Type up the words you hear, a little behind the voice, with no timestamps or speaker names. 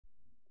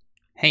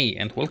Hey,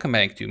 and welcome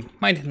back to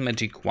Might and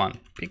Magic 1.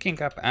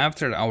 Picking up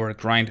after our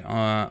grind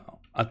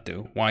at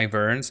the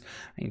Wyverns.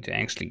 I need to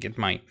actually get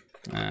my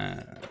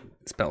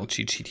spell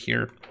cheat sheet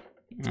here.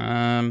 We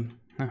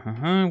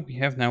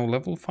have now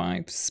level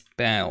 5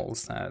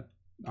 spells that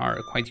are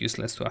quite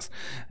useless to us.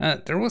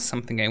 There was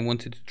something I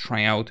wanted to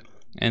try out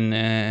in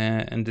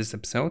this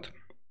episode,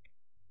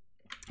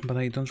 but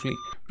I don't really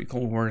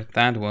recall where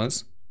that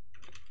was.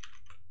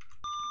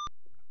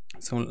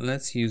 So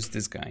let's use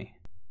this guy.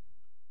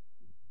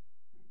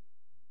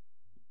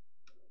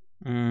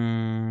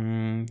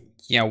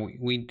 Yeah,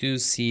 we do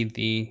see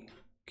the...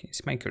 Can you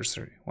see my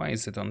cursor? Why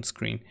is it on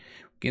screen?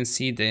 We can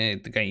see the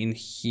guy in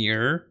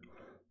here.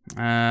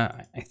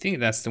 I think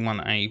that's the one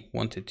I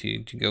wanted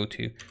to go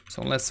to.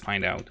 So let's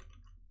find out.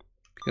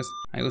 Because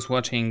I was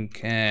watching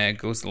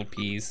Ghost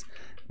LP's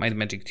Might and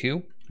Magic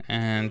 2,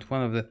 and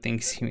one of the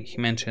things he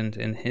mentioned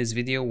in his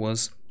video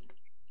was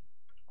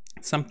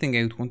something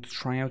I would want to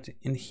try out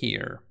in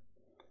here.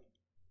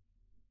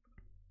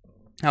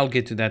 I'll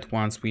get to that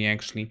once we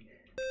actually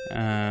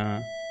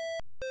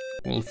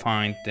we'll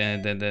find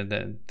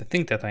the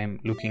thing that I'm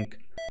looking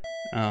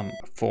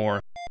for.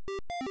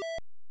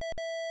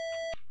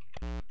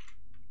 What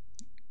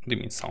do you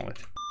mean solid?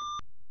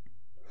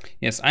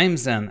 Yes, I am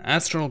Zen,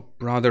 astral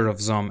brother of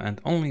Zom and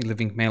only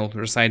living male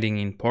residing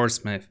in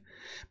Portsmouth.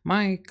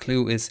 My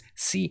clue is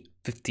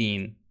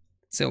C15.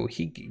 So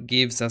he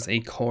gives us a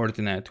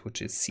coordinate, which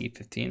is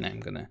C15. I'm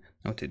gonna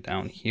note it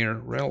down here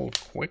real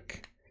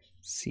quick.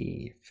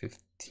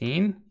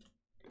 C15.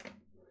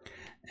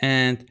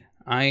 And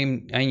I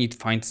need to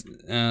find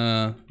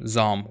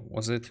Zom,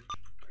 was it?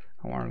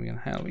 How are we in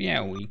hell?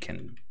 Yeah, we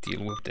can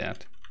deal with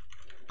that.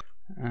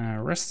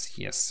 Rest,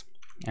 yes.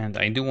 And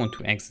I do want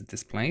to exit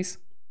this place.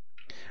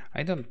 I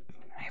have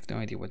no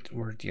idea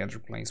where the other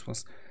place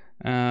was.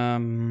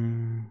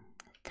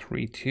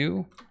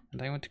 3-2,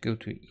 and I want to go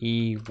to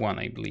E1,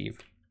 I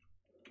believe.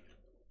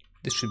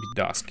 This should be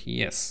dusk,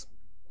 yes.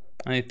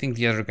 And I think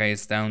the other guy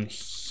is down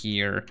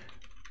here.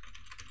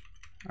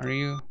 Are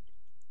you?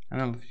 I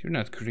don't know, you're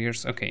not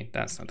couriers. Okay,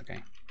 that's not the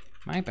guy.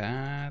 My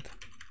bad.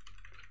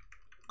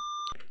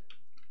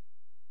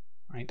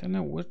 I don't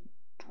know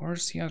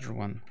where's the other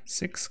one?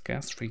 6,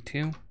 cast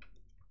 3-2.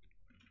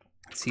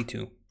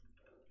 C2.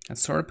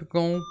 That's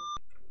typical.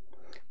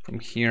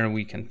 From here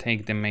we can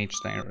take the mage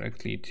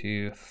directly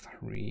to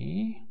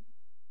 3.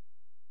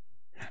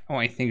 Oh,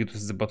 I think it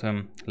was the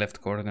bottom left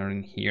corner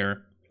in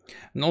here.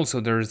 And also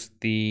there's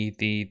the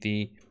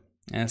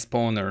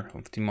spawner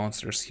of the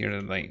monsters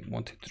here that I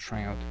wanted to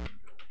try out.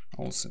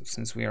 Also,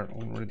 since we are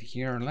already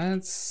here,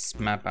 let's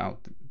map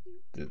out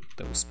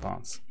those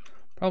spots.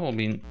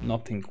 Probably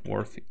nothing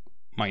worth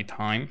my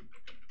time,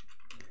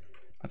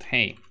 but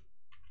hey,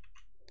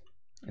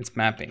 it's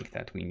mapping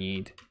that we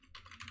need.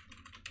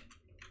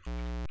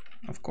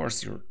 Of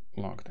course you're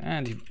locked,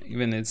 and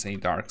even it's a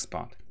dark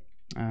spot.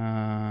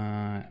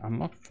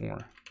 Unlock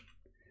 4.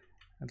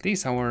 At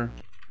least our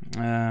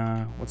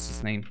what's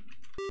his name?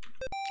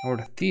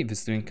 Our thief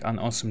is doing an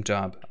awesome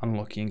job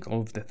unlocking all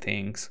of the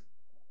things.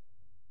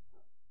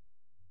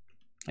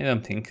 I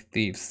don't think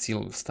thieves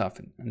steal stuff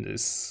in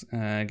this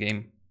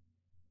game.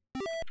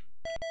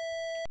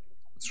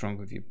 What's wrong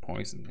with you,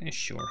 poison?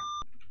 Sure,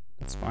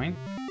 that's fine.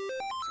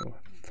 So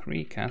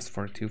 3 cast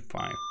for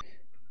 2-5.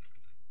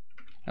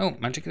 Oh,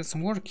 magic doesn't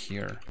work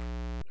here.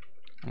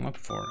 Unlock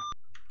 4.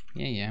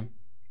 Yeah.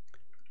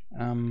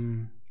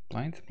 Blind.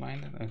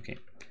 Okay.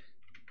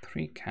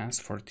 3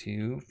 cast for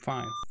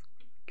 2-5.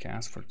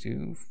 Cast for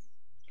 2-6.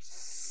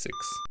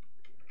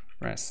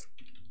 Rest.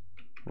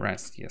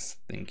 Yes,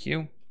 thank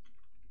you.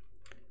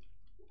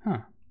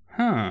 Huh.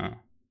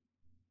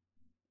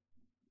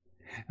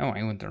 Oh,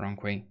 I went the wrong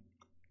way.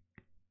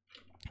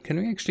 Can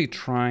we actually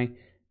try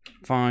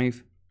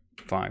 5-5?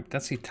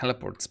 That's a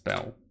teleport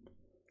spell.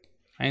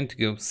 I need to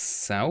go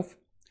south.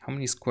 How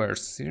many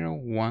squares? 0,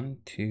 1,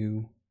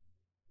 2,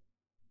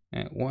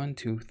 1,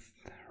 2,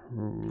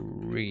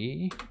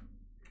 3.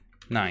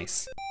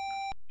 Nice.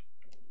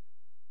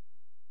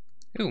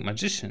 Ooh,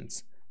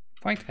 magicians.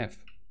 Fight F.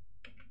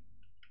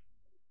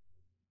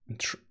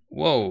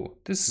 Whoa,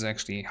 this is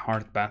actually a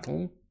hard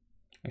battle.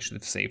 I should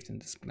have saved in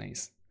this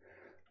place.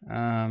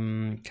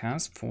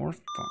 Cast 4,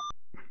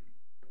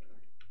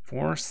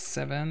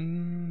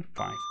 7,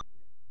 5.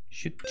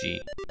 Shoot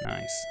G.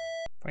 Nice.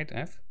 Fight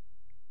F.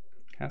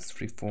 Cast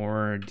 3,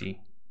 4,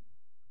 D.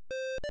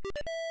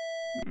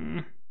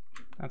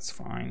 That's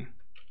fine.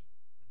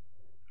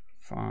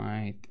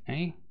 Fight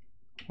A.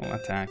 We'll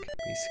attack,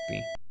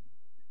 basically.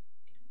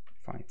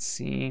 Fight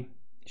C.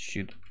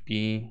 Shoot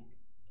B.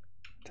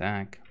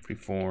 Attack 3,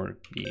 4,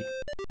 B.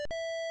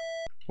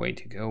 Way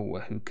to go,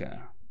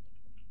 Wahooka.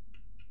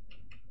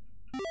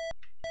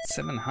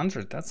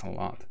 700, that's a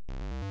lot.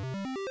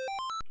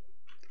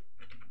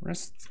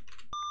 Rest.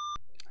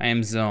 I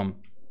am Zom.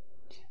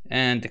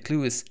 And the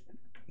clue is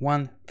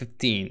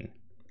 115.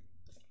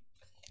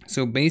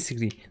 So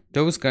basically,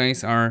 those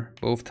guys are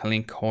both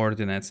telling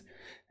coordinates.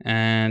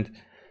 And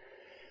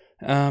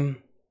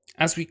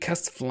as we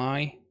cast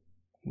fly,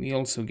 We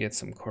also get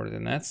some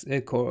coordinates.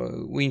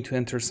 We need to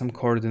enter some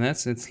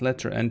coordinates. It's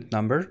letter and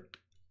number.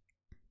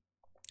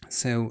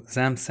 So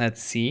Zam said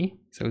C,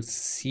 so it's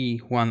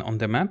C1 on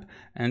the map,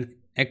 and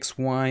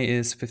XY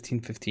is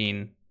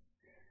 1515.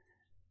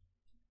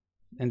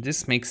 And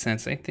this makes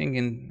sense. I think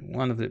in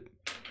one of the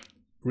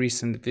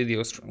recent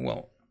videos,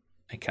 well,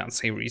 I can't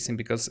say recent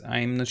because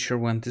I'm not sure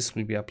when this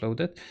will be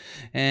uploaded.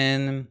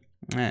 And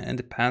in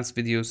the past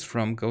videos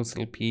from Ghost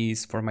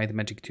LPs for Might and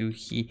Magic 2,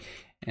 he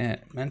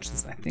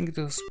mentions, I think it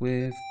was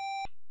with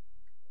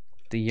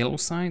the yellow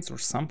signs or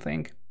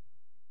something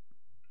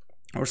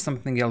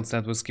else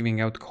that was giving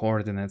out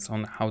coordinates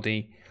on how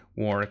they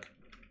work.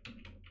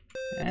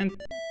 And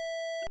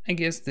I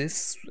guess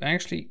this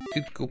actually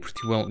could go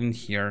pretty well in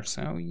here,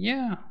 so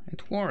yeah,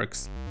 it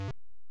works.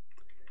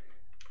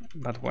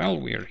 But while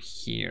we're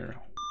here,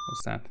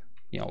 what's that?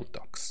 Yell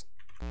Dogs.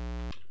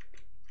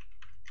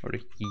 Or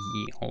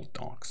Ye Old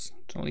Dogs.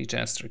 Jolly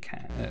Jester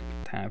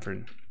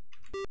Tavern.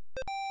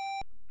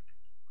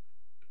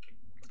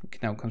 We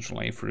can now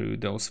control A through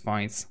those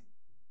fights.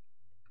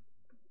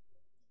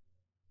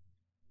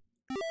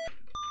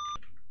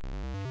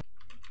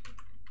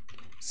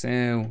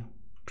 So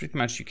pretty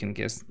much you can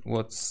guess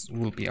what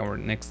will be our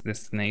next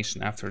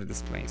destination after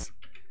this place.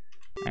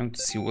 I want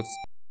to see what's...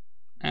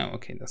 Oh,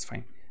 okay, that's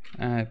fine.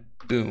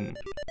 Boom.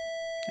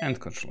 And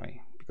control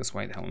A, because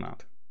why the hell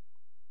not?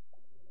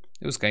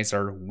 Those guys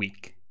are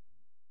weak.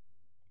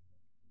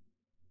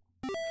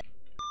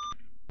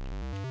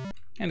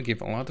 And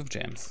give a lot of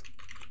gems.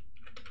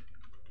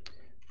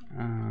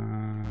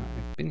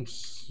 I've been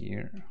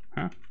here,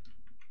 huh?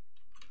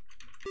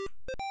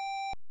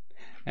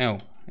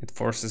 Oh, it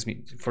forces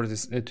me for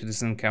this to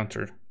this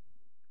encounter.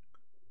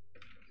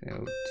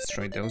 So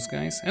destroy those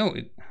guys. Oh,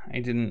 I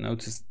didn't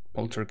notice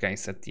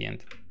poltergeist at the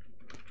end.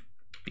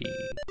 B.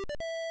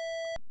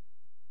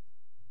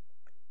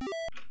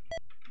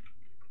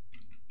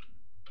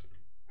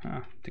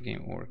 The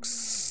game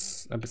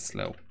works a bit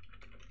slow.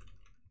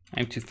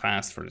 I'm too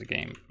fast for the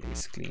game,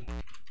 basically.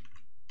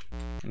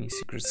 Any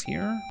secrets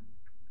here?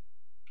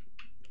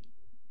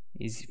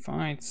 Easy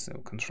fight, so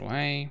control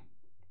A.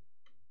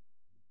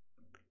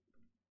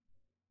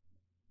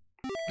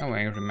 Oh,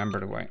 I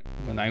remember the way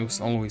when I was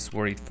always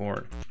worried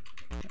for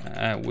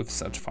with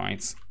such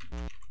fights.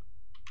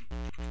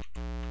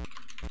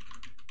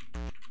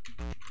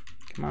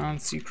 Come on,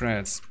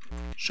 secrets.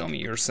 Show me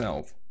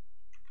yourself.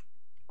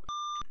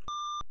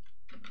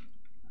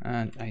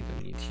 And I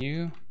don't need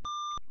you.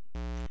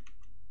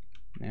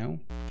 No.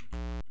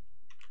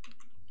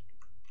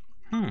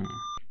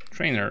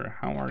 Trainer,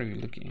 how are you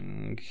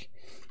looking?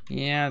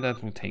 Yeah,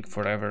 that will take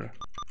forever.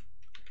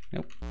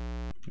 Nope.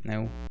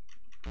 No.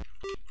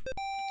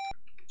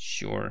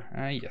 Sure.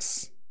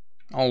 Yes.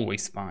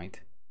 Always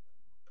fight.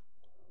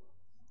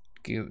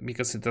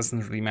 Because it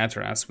doesn't really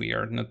matter as we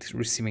are not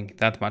receiving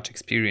that much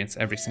experience.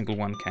 Every single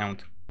one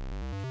count.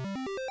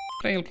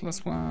 Grail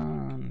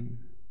 +1.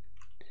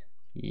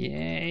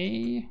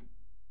 Yay.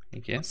 I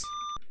guess.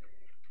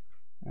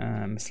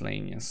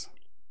 Miscellaneous.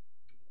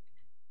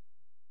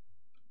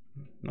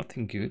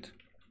 Nothing good.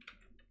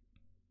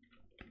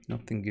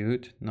 Nothing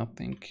good.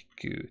 Nothing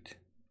good.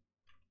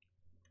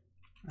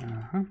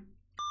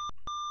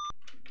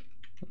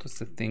 What was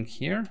the thing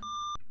here?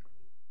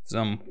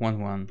 Some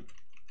 1-1.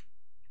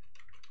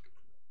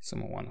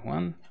 Some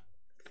 1-1.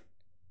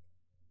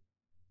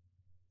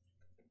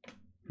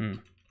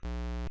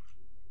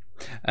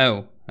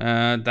 Oh,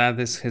 that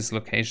is his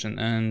location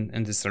and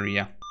in this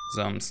area.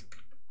 Zombies.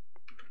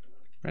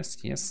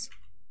 Rest, yes.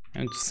 I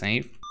want to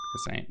save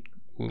because I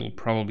will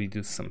probably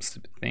do some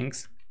stupid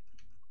things.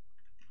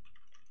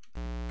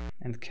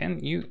 And can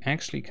you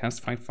actually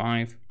cast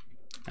 5/5?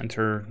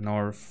 Enter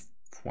north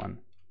 1.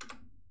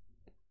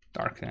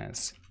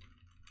 Darkness.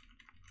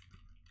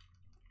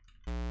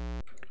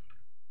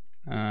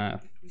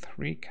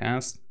 3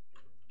 cast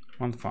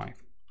 1/5.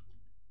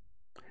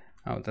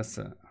 Oh, that's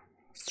a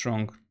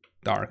strong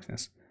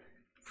darkness.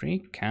 3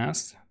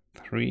 cast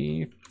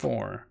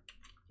 3/4.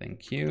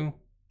 Thank you.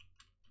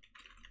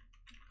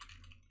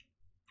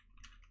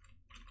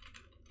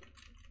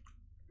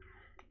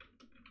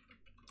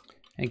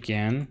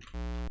 Again,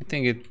 I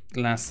think it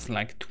lasts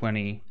like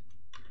 20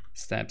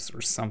 steps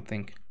or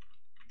something.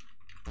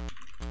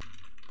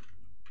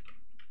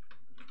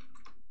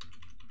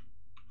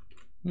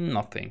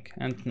 Nothing,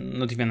 and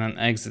not even an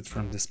exit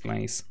from this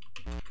place.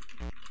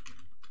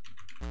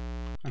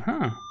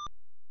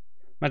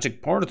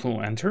 Magic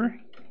portal, enter.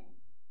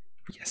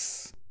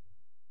 Yes.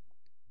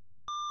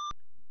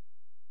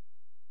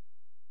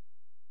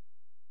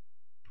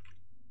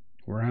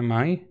 Where am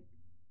I?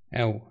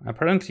 Oh,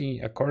 apparently,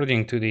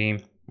 according to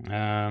the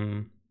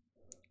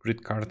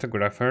grid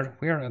cartographer,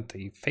 we are at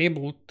the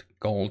fabled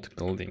gold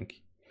building.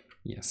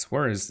 Yes,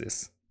 where is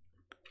this?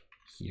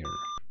 Here.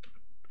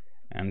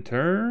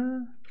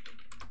 Enter.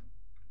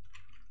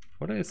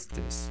 What is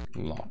this?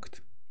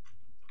 Locked.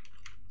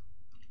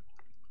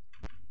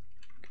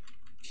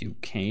 Few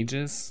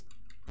cages.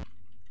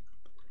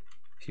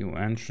 Few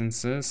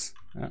entrances.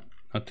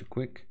 Not too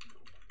quick.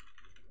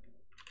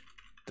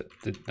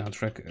 did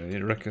not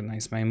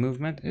recognize my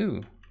movement.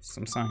 Ooh,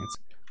 some signs.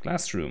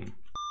 Glass room.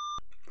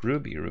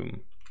 Ruby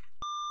room.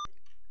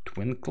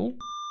 Twinkle.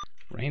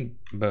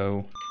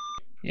 Rainbow.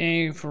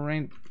 Yay for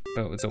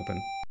rainbow. It's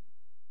open.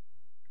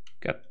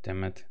 God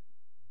damn it.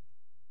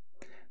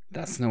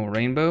 That's no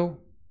rainbow.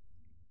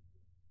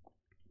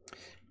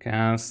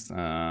 Cast,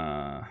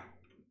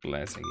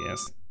 bless, I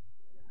guess.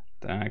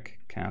 Attack,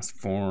 cast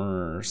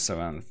 4,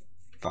 7,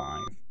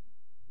 5.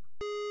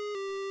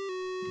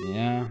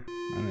 Yeah,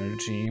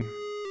 energy.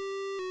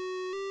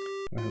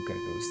 Okay,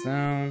 goes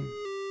down.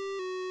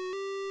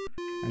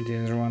 And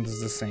the other one does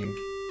the same.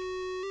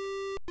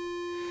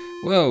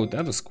 Whoa,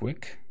 that was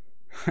quick.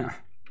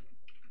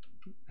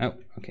 Oh,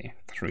 okay,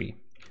 3.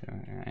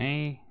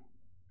 A,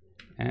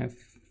 F,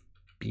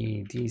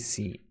 B, D,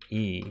 C,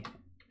 E.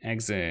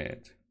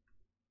 Exit.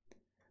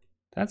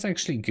 That's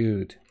actually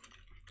good.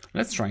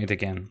 Let's try it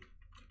again.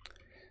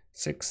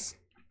 6.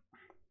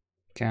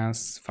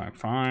 Cast 5,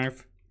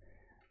 5.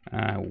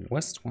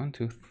 West 1,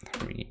 2,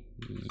 3.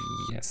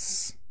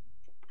 Yes.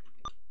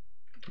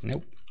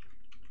 Nope.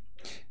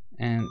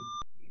 And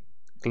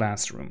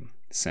glass room.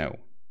 So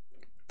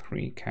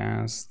 3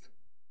 cast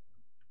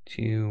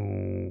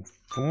 2,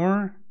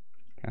 4.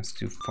 Cast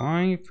 2,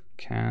 5.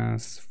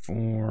 Cast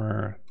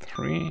 4,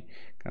 3.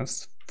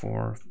 Cast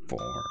 4, 4.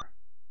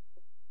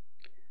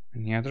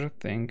 And the other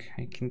thing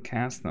I can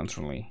cast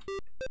naturally.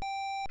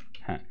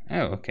 Huh.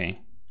 Oh,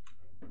 okay.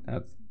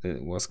 That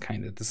was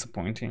kind of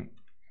disappointing.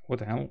 What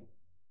the hell?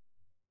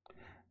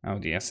 Oh,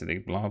 the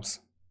acidic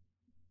blobs.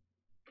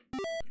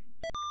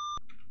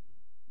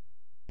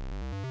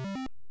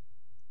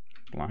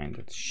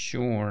 Blinded,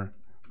 sure.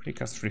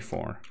 Precast 3,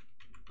 4.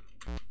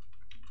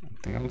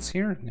 Anything else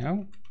here?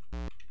 No.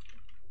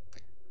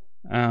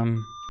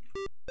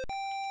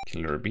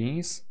 Killer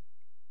bees.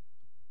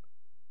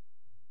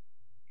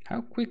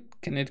 How quick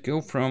can it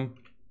go from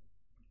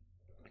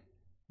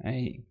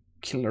a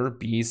killer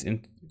bees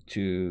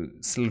into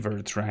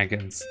silver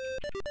dragons?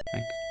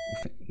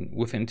 Like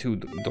within 2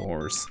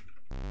 doors.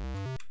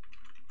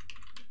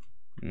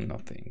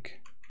 Nothing.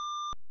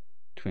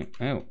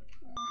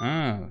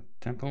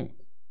 Temple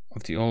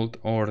of the Old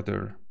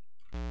Order.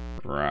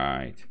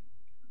 Right.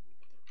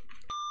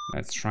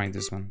 Let's try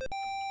this one.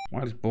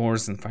 Wild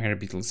boars and fire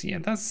beetles. Yeah,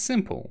 that's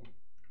simple.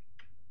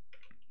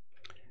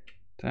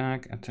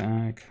 Attack,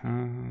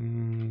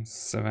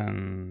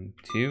 7,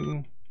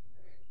 2.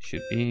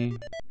 Should be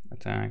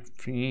attack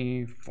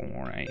 3,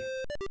 4, 8.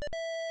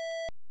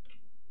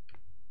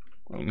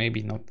 Well,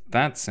 maybe not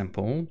that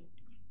simple.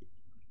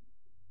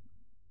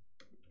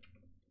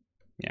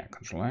 Yeah,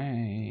 control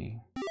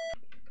A.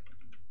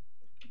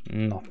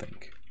 Nothing.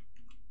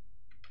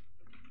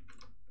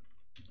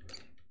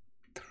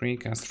 3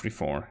 cast 3,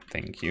 4.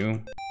 Thank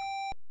you.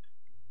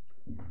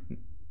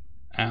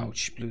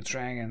 Ouch, blue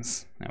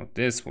dragons. Now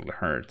this will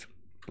hurt.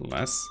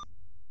 Plus.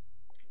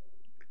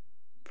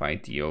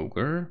 Fight the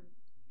ogre.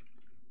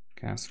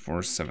 Cast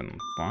 4, 7,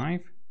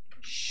 5.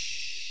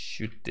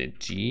 Shoot the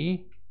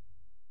G.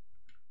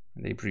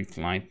 They breathe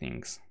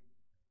lightnings.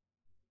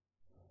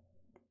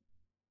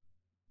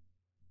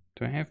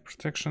 Do I have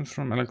protection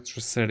from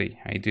electricity?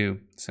 I do.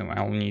 So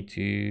I'll need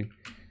to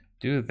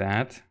do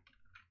that.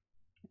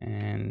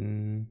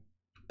 And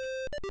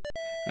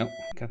oh,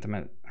 got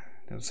them.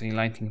 That was a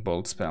lightning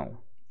bolt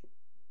spell.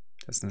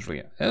 That's not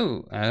really.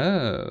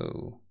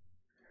 Oh.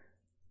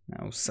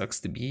 Now sucks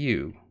to be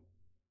you.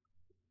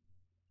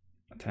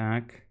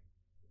 Attack.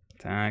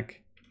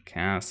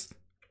 Cast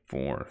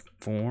 4,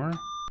 4.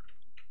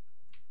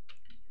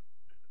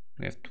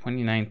 We have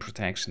 29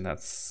 protection.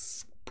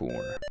 That's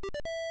poor.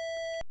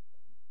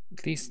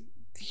 At least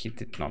he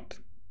did not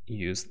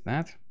use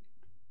that.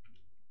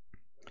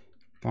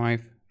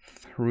 5,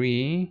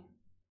 3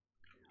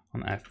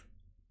 on F.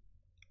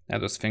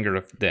 That was Finger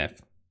of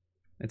Death.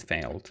 It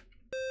failed.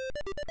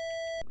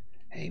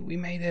 Hey, we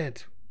made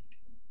it.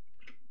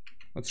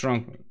 What's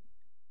wrong?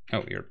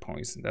 Oh, you're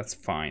poisoned. That's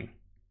fine.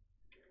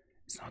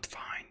 It's not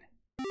fine.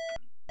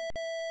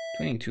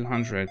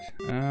 2200.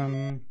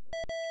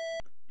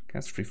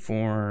 Cast 3,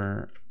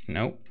 4.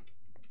 Nope.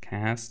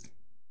 Cast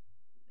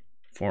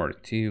 4,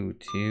 2,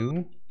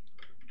 2.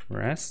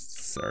 Rest.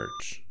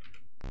 Search.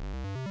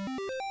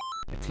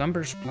 It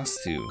lumbers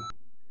 +2.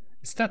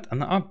 Is that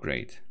an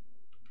upgrade?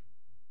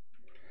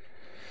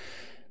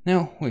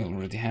 No, we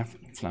already have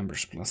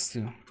Flambers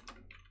 +2.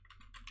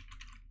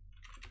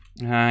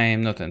 I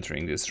am not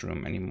entering this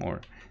room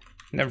anymore.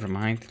 Never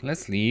mind,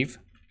 let's leave.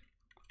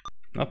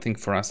 Nothing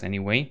for us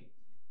anyway.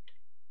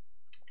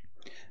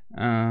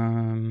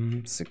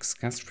 6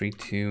 cast 3,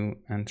 2,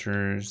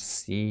 enter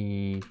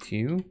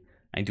C2.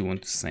 I do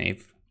want to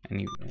save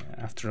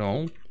after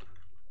all.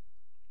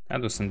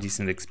 That was some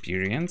decent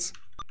experience.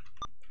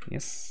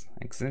 Yes,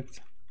 exit.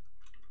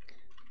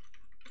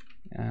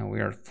 We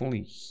are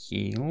fully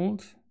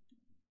healed.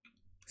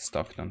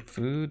 Stocked on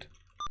food.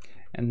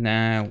 And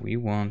now we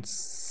want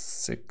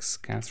 6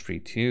 cast 3,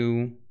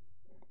 2.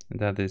 And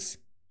that is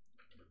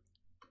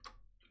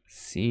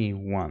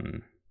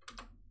C1.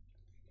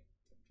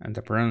 And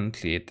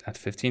apparently at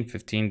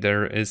 15:15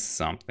 there is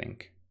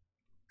something.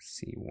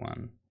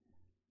 C1.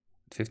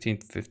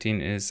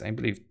 15 is, I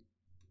believe,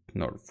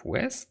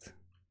 northwest?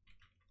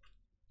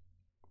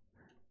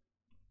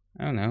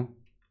 Oh no.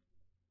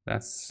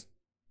 That's...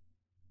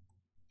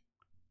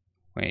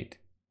 Wait.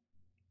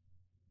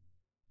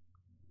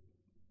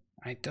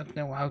 I don't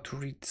know how to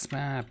read this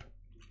map.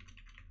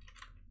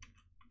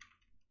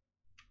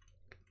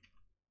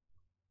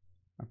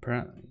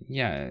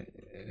 Yeah,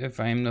 if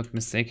I'm not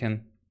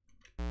mistaken,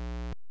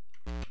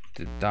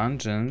 the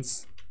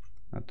dungeons,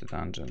 not the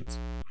dungeons,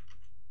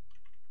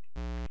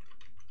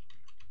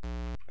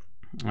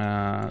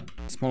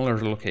 smaller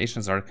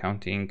locations are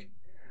counting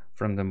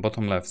from the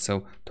bottom left.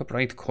 So top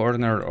right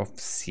corner of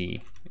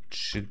C, it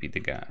should be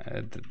the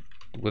guy,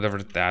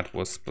 whatever that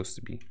was supposed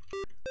to be.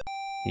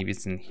 Maybe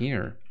it's in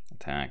here.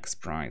 Attacks,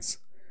 price.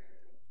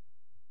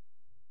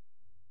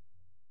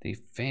 They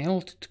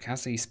failed to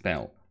cast a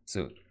spell.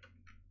 So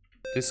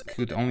this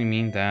could only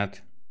mean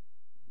that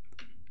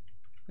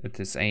it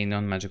is a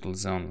non-magical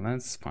zone.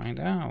 Let's find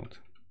out.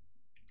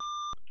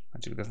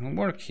 Magic doesn't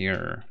work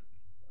here.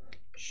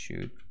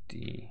 Shoot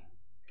the...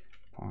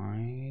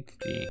 Fight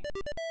the...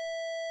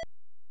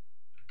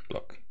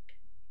 Block.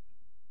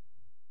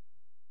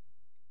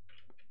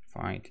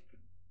 Fight.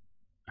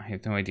 I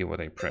have no idea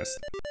what I pressed.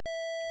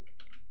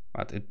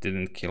 But it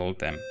didn't kill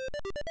them.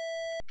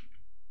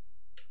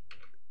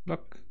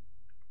 Block.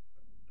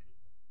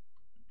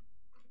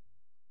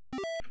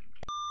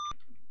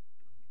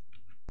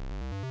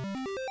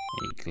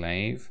 A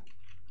glaive.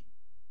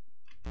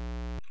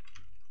 Can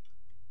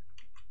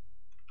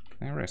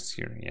I rest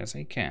here? Yes,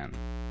 I can.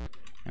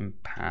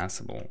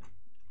 Impassable.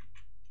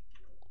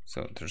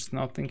 So there's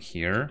nothing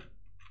here.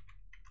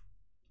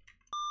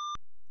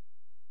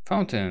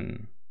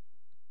 Fountain.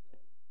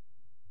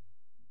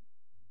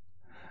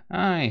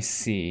 I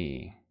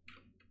see.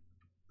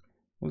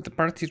 Will the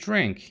party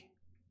drink?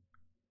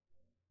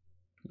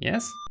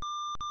 Yes?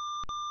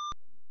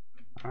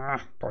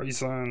 Ah,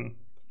 poison.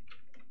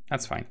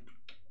 That's fine.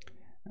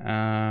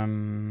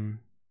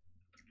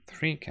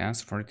 3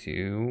 cast 4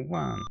 2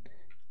 1.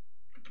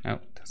 No,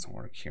 doesn't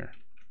work here.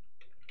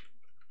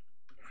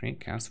 3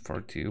 cast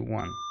 4 2 1.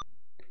 4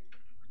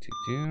 2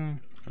 2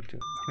 4 2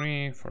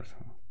 3 4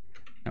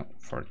 no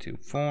 4 2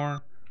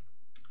 4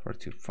 4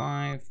 2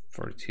 5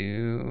 4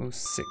 2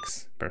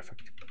 6.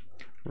 Perfect.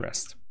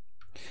 Rest.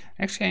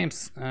 Actually,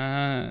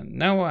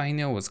 now I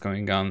know what's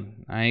going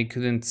on. I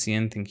couldn't see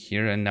anything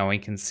here, and now I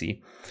can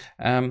see.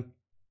 I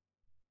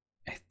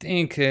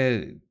think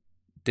the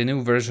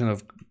new version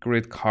of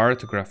Grid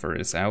Cartographer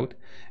is out,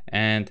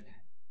 and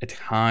it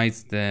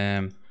hides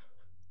the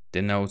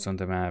nodes on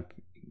the map.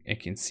 I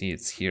can see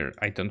it's here.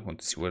 I don't want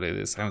to see what it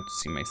is. I want to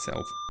see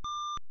myself.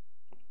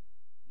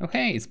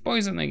 Okay, it's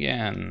poison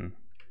again.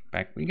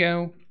 Back we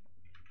go.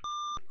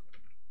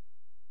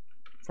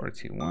 4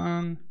 2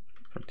 1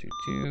 4 2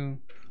 2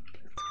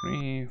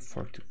 3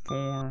 4 2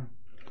 4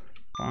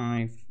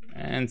 5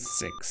 and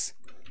 6.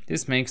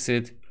 This makes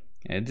it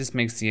this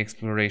makes the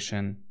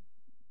exploration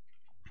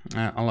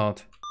a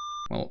lot,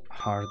 well,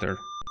 harder.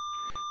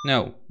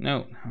 No,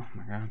 oh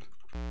my god,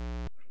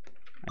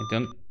 I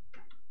don't.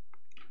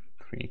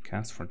 3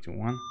 cast 4 2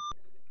 1,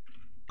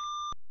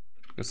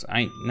 because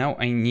now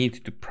I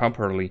need to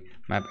properly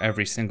map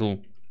every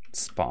single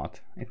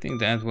spot. I think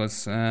that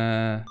was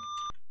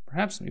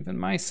perhaps even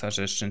my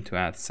suggestion to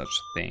add such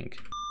a thing.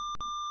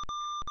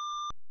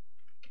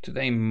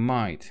 Today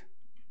might.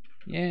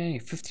 Yay,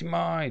 50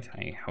 might.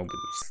 I hope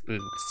it will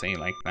say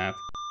like that.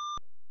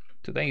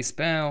 Today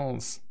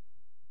spells.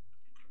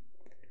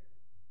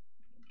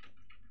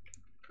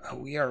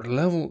 We are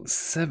level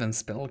 7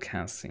 spell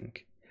casting.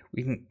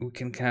 We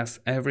can cast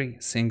every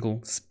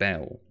single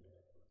spell,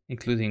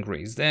 including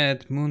Raise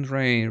Dead,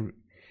 Moonray,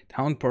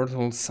 Town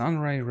Portal,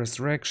 Sunray,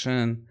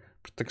 Resurrection,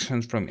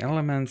 Protection from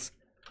Elements.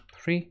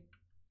 3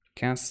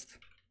 cast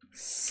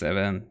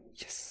 7.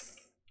 Yes.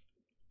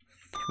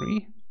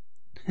 3.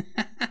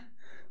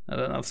 Not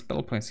enough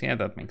spell points. Yeah,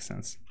 that makes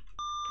sense.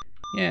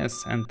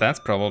 Yes, and that's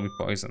probably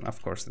poison.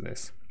 Of course it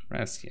is.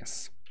 Rest,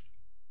 yes.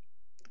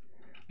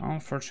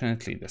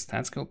 Unfortunately, the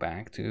stats go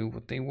back to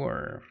what they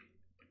were.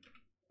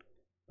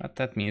 But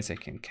that means I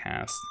can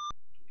cast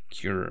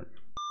Cure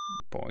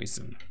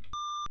Poison.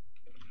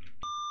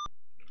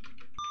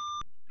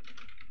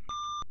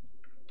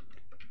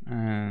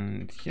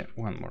 And yeah,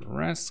 one more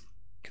rest.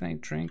 Can I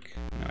drink?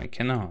 No, I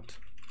cannot.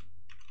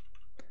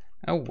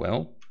 Oh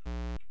well.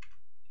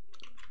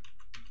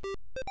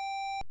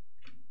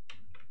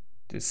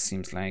 This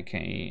seems like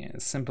a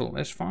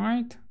simple-ish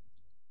fight.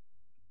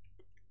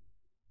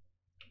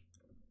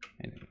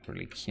 I didn't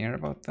really care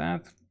about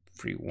that.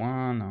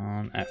 3-1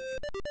 on F.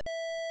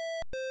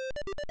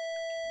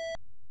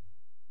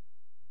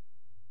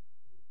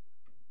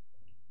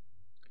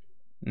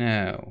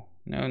 No,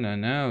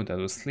 that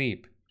was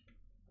sleep.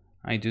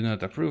 I do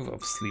not approve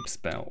of sleep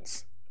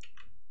spells.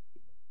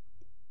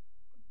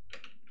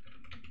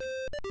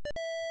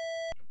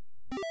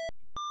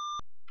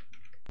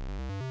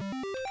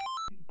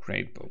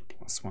 Great bow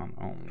 +1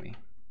 only.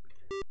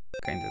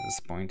 Kinda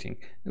disappointing.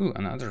 Ooh,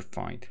 another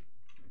fight.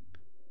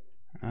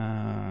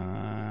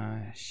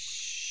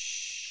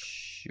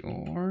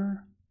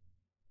 Sure.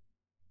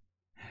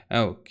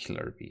 Oh,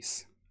 killer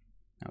bees.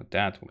 Now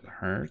that will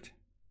hurt.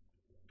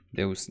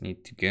 Those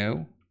need to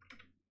go.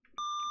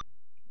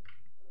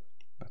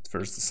 But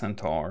first the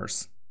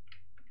centaurs.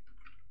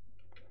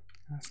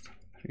 That's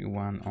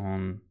 3-1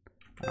 on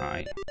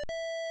I.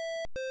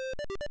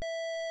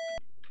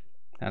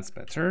 That's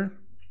better.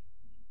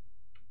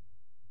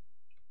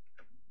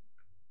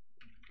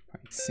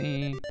 Fight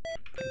C,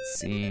 fight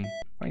C,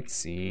 fight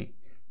C,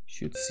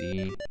 shoot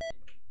C.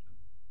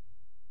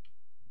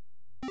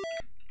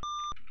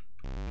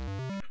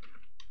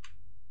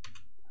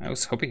 I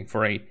was hoping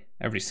for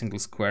every single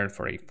square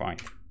for a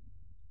fight.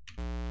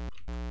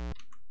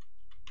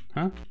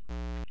 Huh?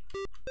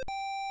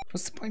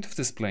 What's the point of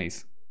this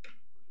place?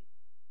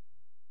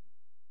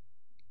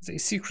 It's a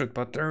secret,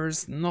 but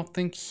there's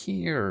nothing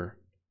here.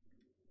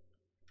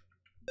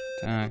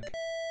 Tag.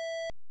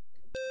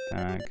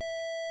 Tag.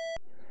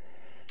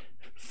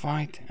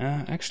 Fight.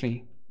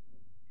 Actually.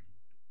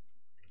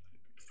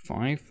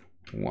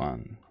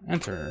 5-1.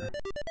 Enter.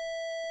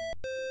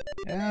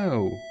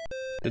 Oh.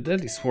 The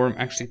deadly swarm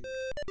actually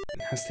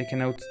has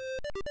taken out.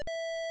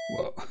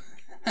 Whoa.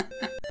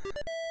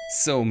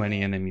 So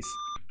many enemies.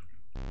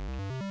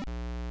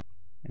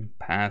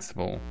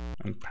 Impassable.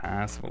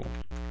 Impassable.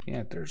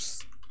 Yeah,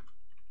 there's.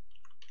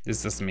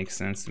 This doesn't make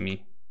sense to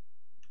me.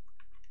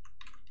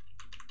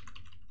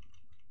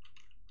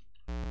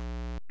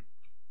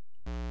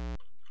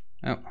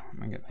 Oh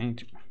my god, I need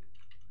to.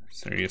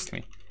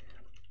 Seriously.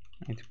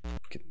 I need to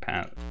get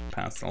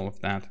past all of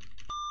that.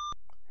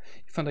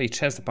 You found a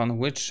chest upon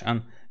which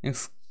an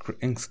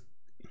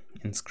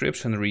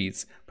inscription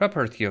reads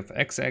property of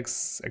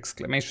XX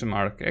exclamation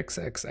mark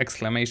XX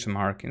exclamation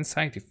mark.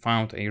 Inside you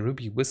found a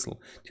ruby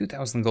whistle,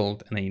 2,000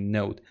 gold, and a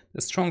note.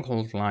 The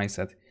stronghold lies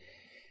at.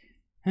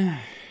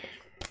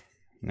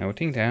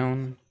 Noting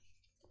down.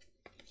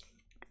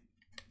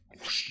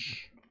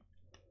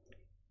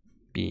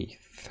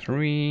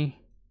 B3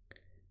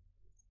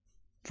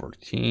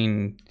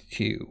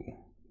 14-2.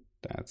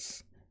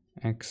 That's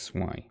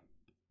XY.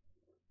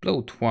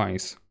 Blow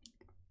twice.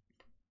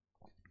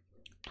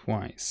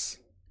 Twice.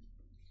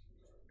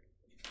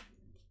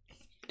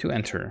 To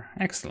enter.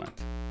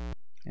 Excellent.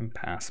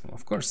 Impassable.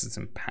 Of course it's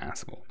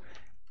impassable.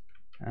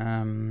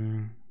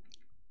 Where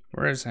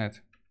is that?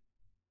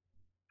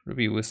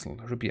 Ruby whistle.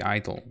 Ruby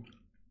idol.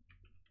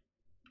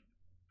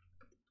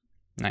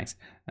 Nice.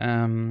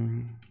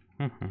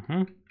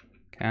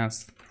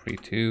 Cast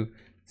 3-2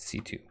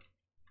 C2.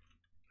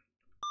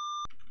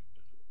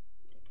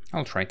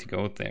 I'll try to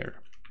go there.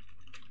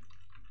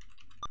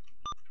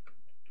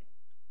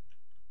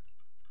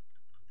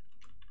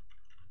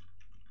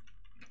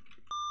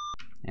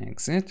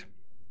 Exit.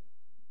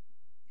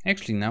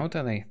 Actually, now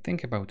that I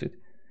think about it,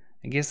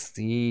 I guess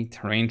the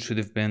terrain should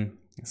have been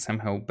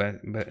somehow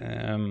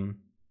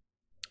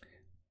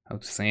how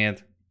to say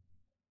it,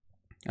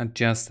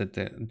 adjusted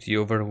the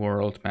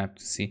overworld map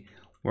to see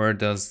where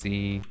does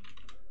the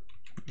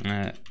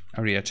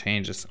area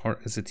changes, or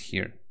is it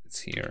here? It's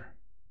here.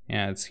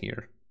 Yeah, it's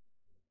here.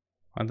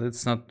 But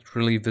it's not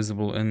really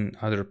visible in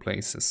other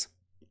places.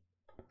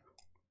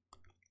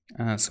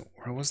 So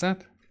where was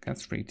that?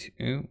 Cast 3-2.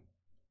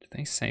 Did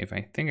I save?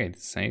 I think I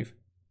did save.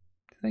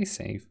 Did I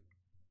save?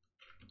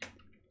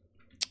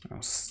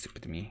 Oh,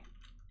 stupid me.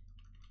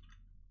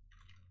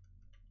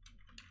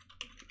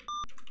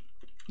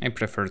 I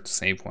prefer to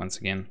save once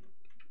again.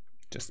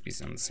 Just to be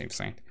on the safe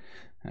side.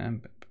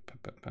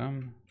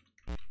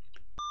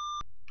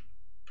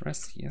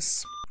 Rest,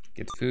 yes.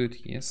 Get food,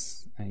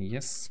 yes.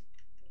 Yes.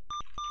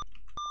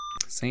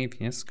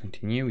 Save, yes.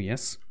 Continue,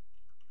 yes.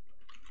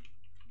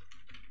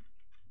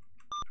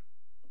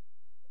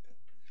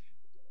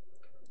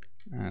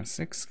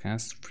 Six,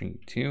 cast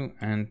 3-2,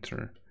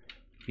 enter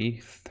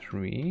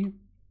B3.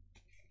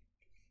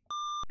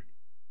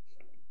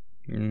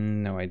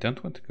 No, I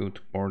don't want to go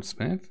to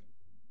Boardsmith.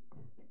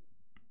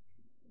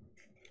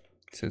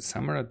 So it's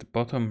somewhere at the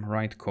bottom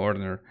right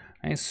corner.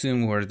 I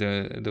assume where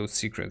those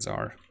secrets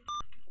are.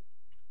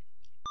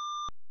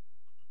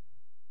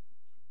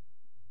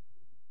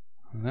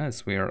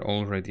 Unless we are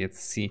already at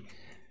C.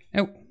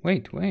 Oh,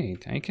 wait.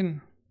 I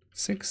can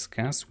 6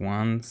 cast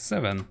 1,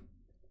 7.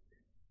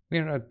 We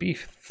are at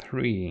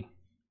B3.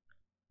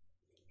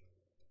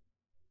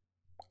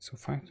 So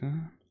 5.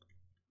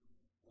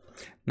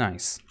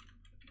 Nice.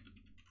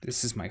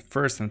 This is my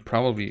first and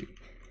probably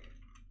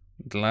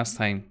the last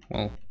time,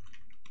 well,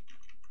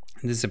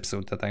 in this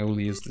episode that I will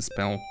use the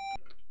spell.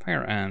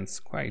 Fire ants,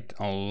 quite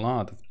a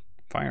lot of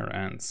fire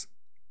ants.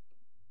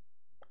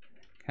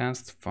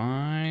 Cast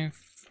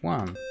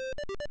 5-1.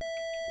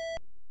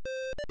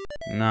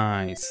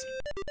 Nice.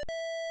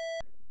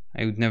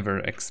 I would never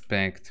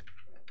expect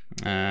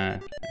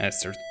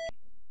Esther to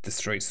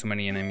destroy so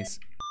many enemies.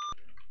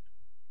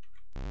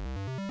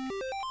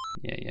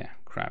 Yeah,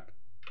 crap.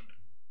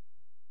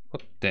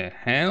 What the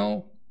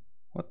hell?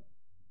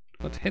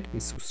 What hit me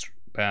so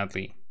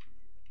badly?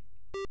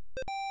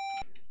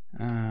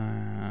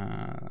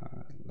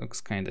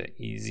 Looks kinda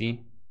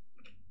easy.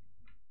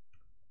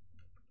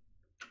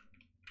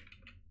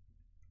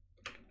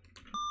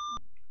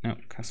 No,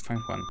 cast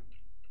 5-1.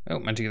 Oh,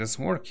 magic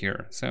doesn't work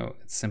here, so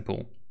it's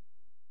simple.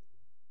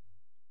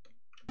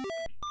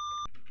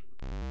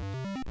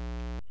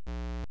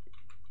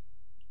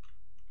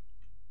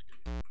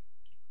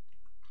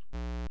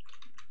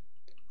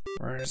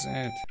 Where is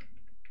it?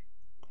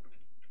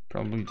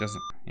 Probably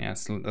doesn't. Yeah,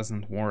 still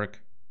doesn't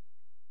work.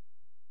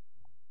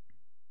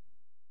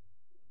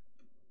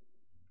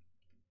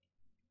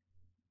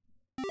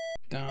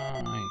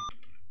 Die.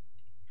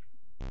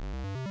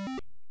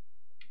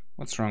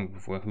 What's wrong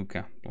with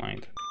Wahuka?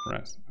 Blind.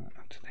 Rest.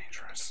 Too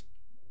dangerous.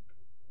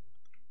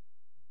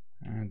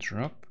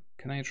 Drop.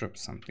 Can I drop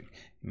something?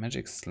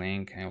 Magic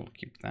Sling. I will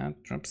keep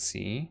that. Drop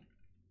C.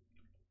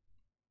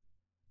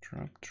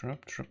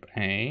 Drop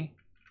A.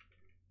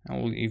 I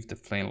will leave the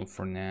flail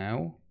for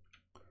now.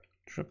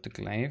 Drop the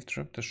glaive.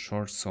 Drop the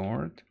short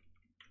sword.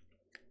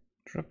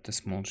 Drop the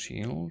small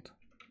shield.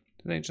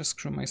 Did I just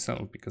screw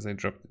myself because I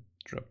dropped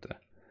the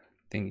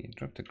thingy?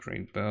 Drop the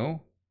great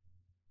bow.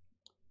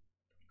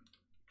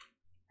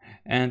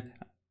 And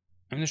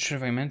I'm not sure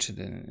if I mentioned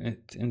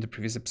it in the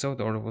previous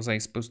episode or was I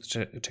supposed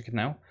to check it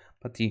now,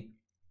 but the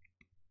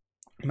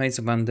Maze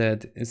of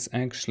Undead is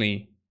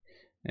actually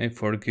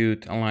for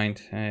good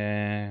aligned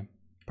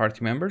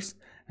party members,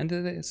 and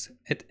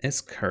it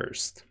is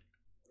cursed.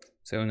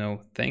 So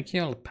no, thank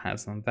you. I'll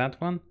pass on that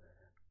one.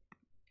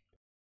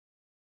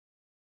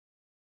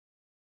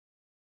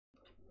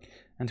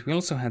 And we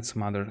also had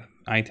some other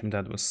item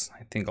that was,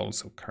 I think,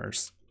 also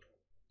cursed,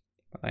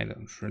 but I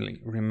don't really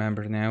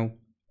remember now.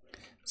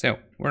 So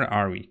where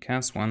are we?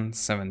 Cast 1,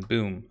 7,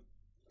 boom.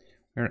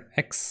 We're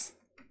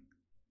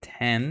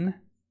X10.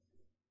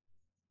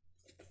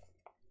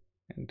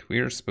 And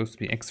we're supposed to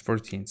be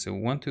X14. So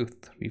 1, 2,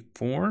 3,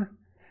 4,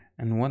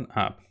 and 1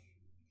 up.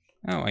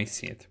 Oh, I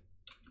see it.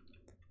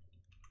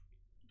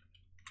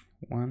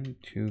 1,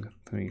 2,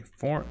 3,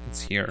 4.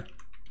 It's here.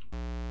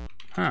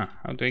 Huh,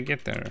 how do I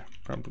get there?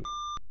 Probably.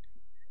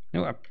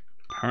 No,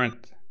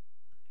 apparent.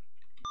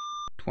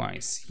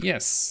 Twice.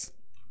 Yes.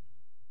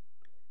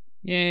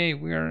 Yay,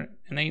 we are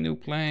in a new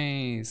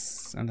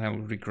place. And I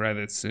will regret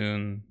it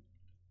soon.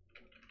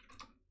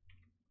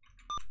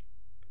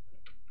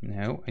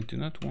 No, I do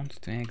not want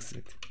to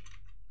exit.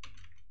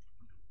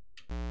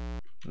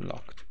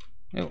 Locked.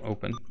 Oh,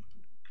 open.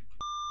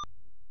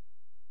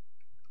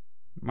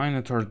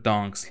 Minotaur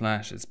donk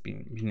slashes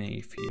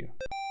beneath you.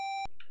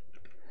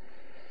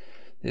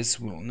 This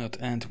will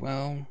not end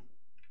well.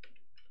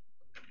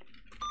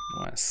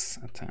 Less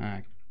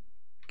attack.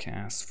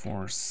 Cast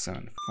 4,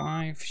 7,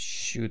 5.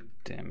 Shoot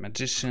the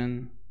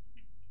magician.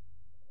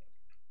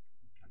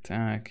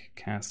 Attack.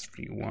 Cast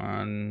 3,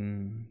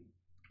 1.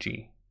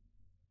 G.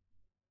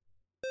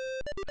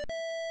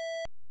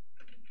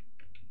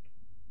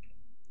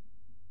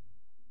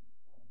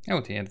 Oh,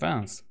 they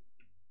advance.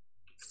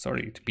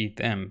 Sorry to beat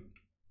them.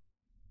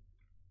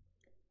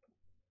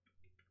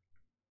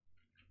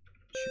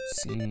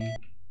 Should see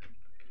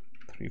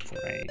 3 for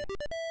A.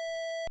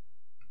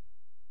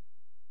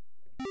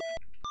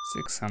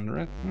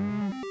 600.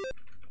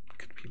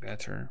 Could be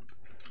better.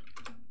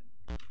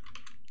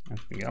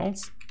 Anything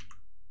else?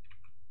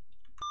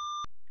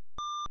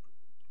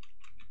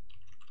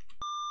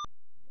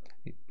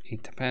 A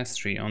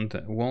tapestry on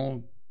the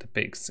wall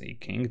depicts a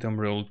kingdom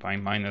ruled by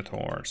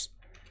minotaurs.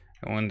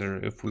 I wonder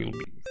if we'll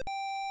be...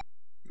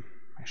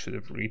 I should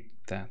have read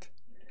that.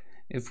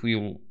 If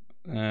we'll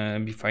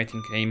be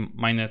fighting a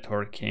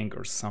minotaur king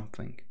or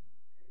something.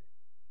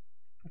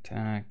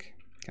 Attack.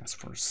 Cast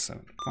for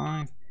 7,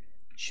 5.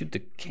 Shoot the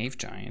cave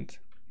giant.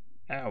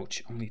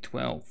 Ouch, only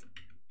 12.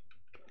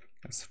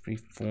 That's 3,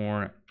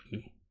 4,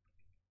 E.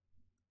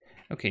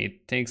 Okay,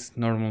 it takes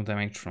normal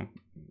damage from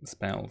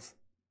spells.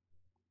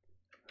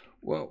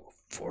 Whoa,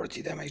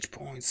 40 damage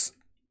points.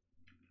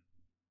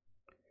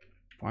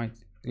 Fine,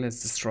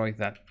 let's destroy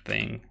that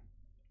thing.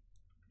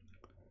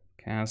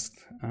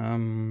 Cast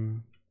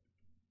 5,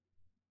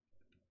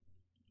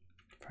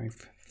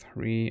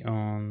 3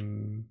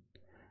 on...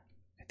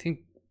 I think...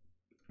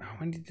 How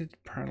many did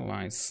it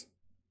paralyze?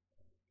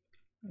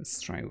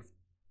 Let's try with...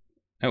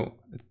 Oh,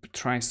 it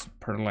tries to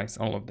paralyze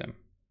all of them.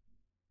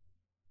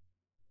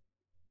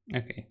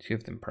 Okay, 2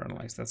 of them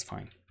paralyzed, that's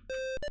fine.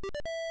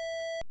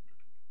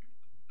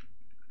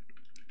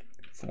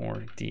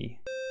 4D.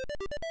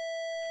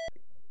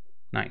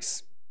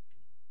 Nice.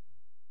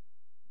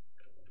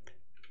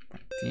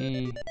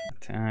 4D,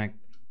 attack.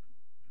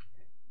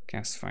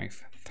 Cast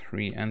 5,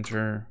 3,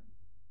 enter.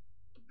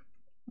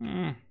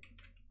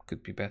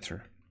 Could be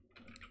better.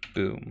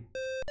 Boom.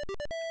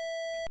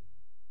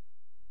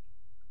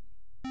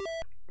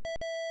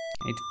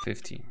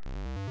 850.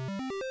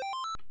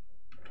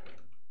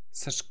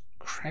 Such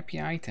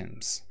crappy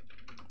items.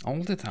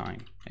 All the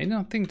time. I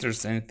don't think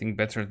there's anything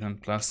better than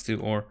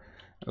 +2 or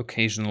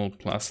occasional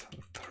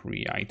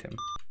 +3 item.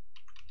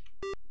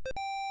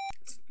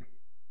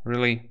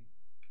 Really?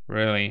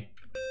 Really?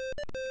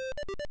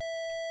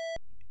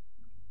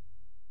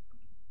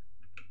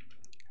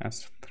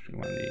 That's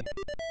 3-1D.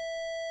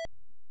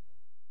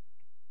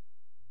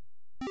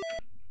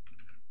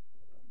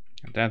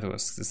 That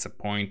was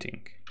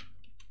disappointing.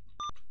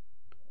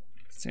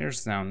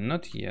 Stairs down,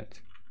 not yet.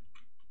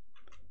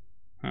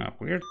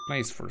 Weird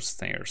place for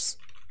stairs.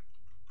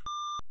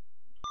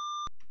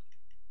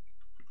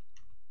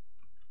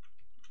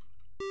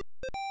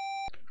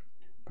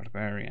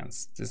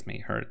 Barbarians, this may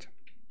hurt.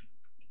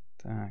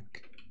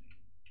 Tak.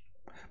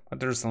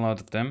 But there's a lot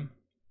of them.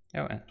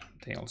 Oh, and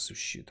they also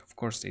shoot. Of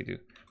course they do.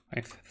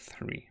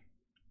 5-3.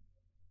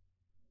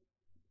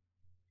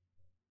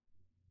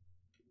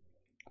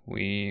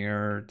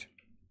 Weird.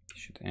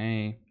 Shoot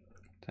A.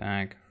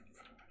 Attack.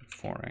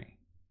 4A.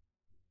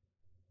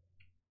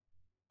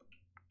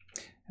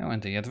 Oh,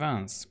 and they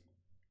advance.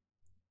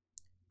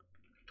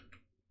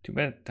 Too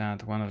bad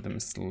that one of them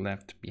is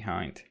left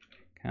behind.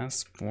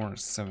 Cast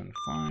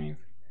 4-7-5.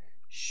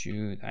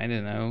 Shoot, I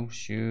don't know.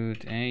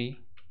 Shoot A.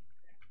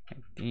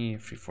 D,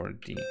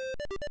 3-4 D.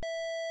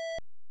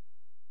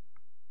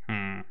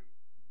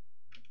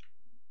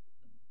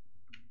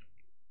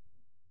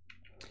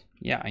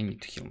 Yeah, I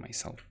need to heal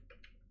myself.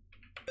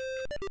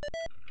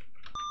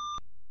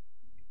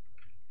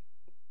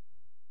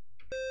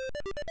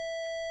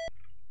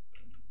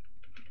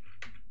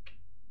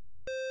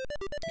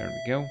 There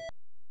we go.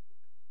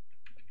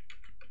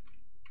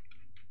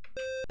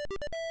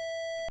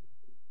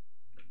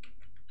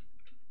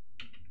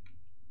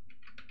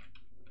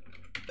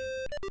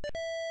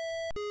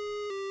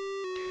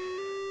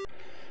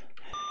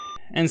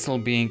 Ansel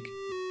being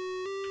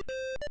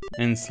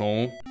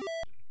Ansel.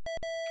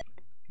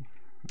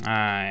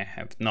 I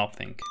have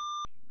nothing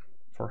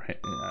for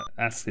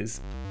as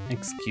his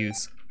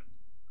excuse.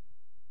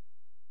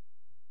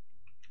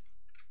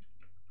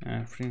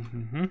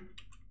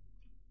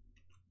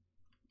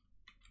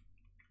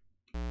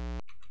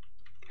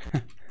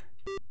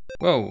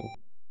 Whoa!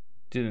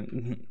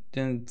 Didn't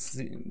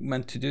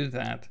meant to do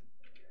that.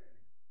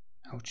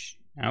 Ouch!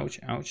 Ouch!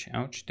 Ouch!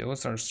 Ouch!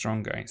 Those are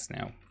strong guys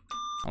now.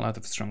 A lot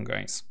of strong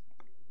guys.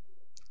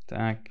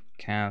 Attack,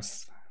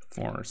 cast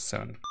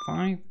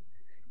 4-7-5.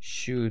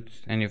 Shoot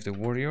any of the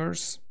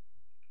warriors.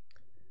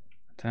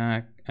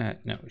 Attack,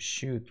 no,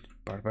 shoot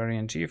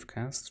Barbarian Chief,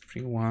 cast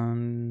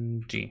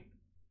 3-1 G.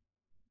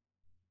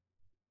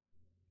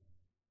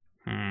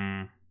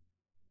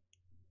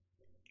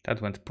 That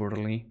went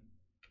poorly.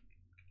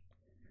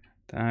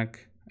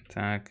 Attack,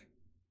 attack,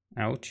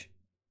 ouch.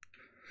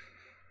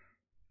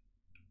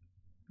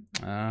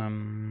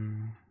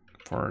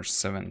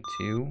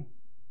 4-7-2.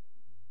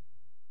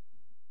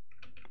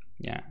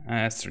 Yeah,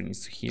 Aster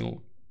needs to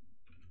heal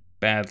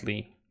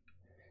badly.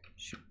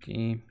 Shoot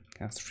D,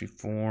 cast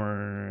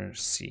 3-4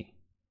 C.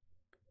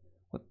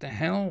 What the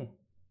hell?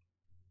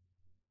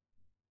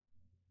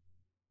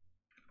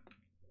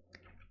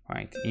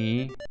 Right,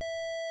 E.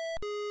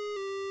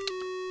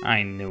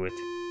 I knew it.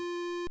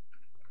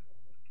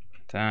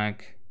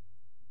 Attack.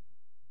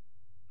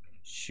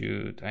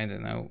 Shoot, I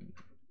don't know.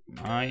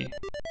 I.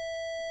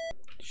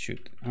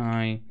 Shoot,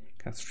 I.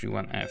 Cast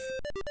 3-1 F.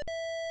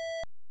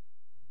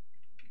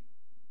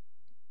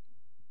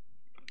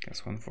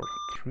 Cast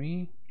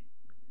 1-4-3.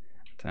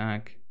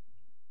 Attack.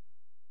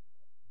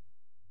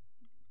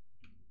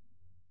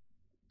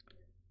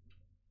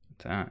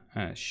 Attack.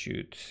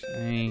 Shoot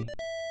A.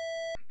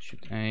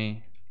 Shoot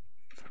A.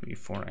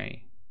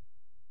 3-4A.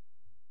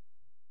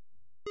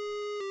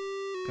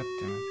 God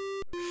damn it.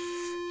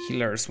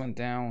 Healers went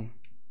down.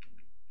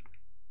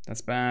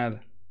 That's bad.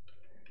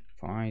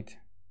 Fight.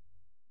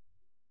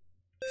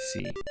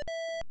 C.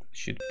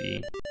 Shoot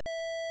B.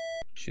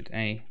 Shoot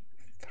A.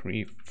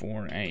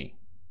 3-4A.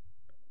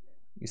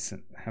 We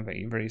have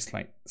a very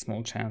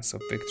small chance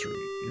of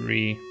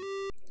victory.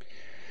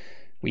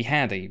 We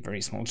had a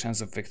very small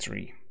chance of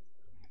victory.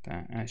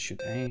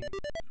 Shoot A.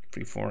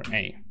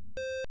 3-4A.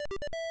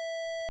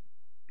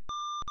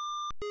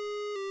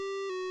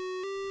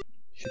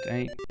 Shoot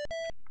A.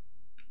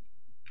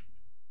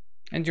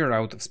 And you're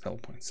out of spell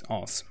points.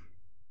 Awesome.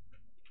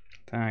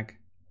 Attack.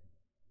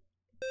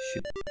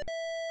 Shoot.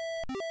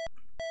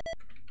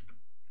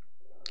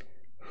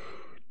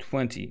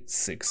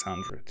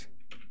 2600.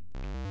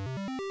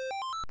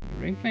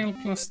 Ring MaeL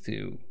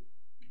 +2.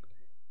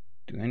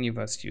 Do any of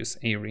us use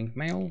a ring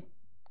MaeL?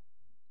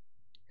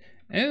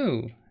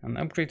 Oh, an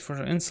upgrade for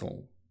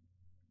Insel.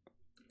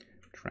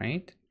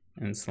 Trade,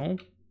 Insel,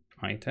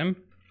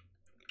 item,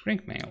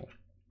 ring MaeL.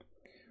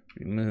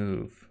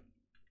 Remove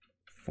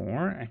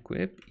 4,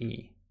 equip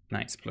E.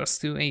 Nice,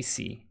 +2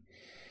 AC.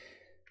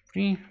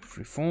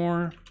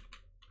 3-4.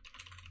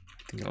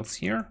 Anything else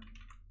here?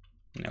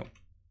 No.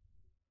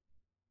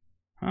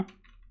 Huh?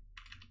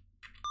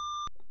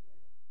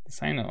 The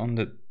sign on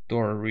the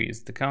door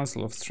reads, "The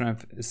Council of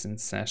Strength is in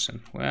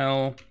session."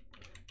 Well,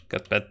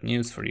 got bad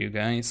news for you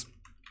guys.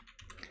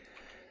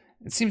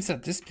 It seems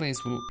that this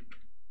place will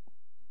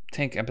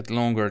take a bit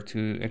longer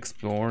to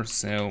explore,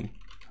 so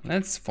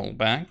let's fall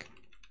back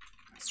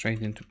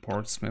straight into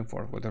Portsmouth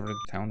or whatever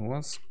the town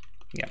was.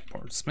 Yeah,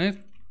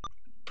 Portsmouth.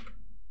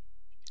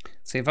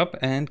 Save up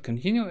and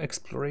continue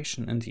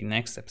exploration in the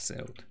next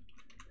episode.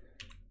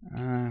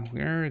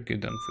 We're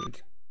good on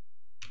food.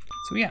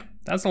 So yeah,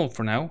 that's all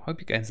for now.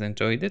 Hope you guys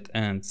enjoyed it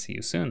and see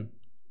you soon.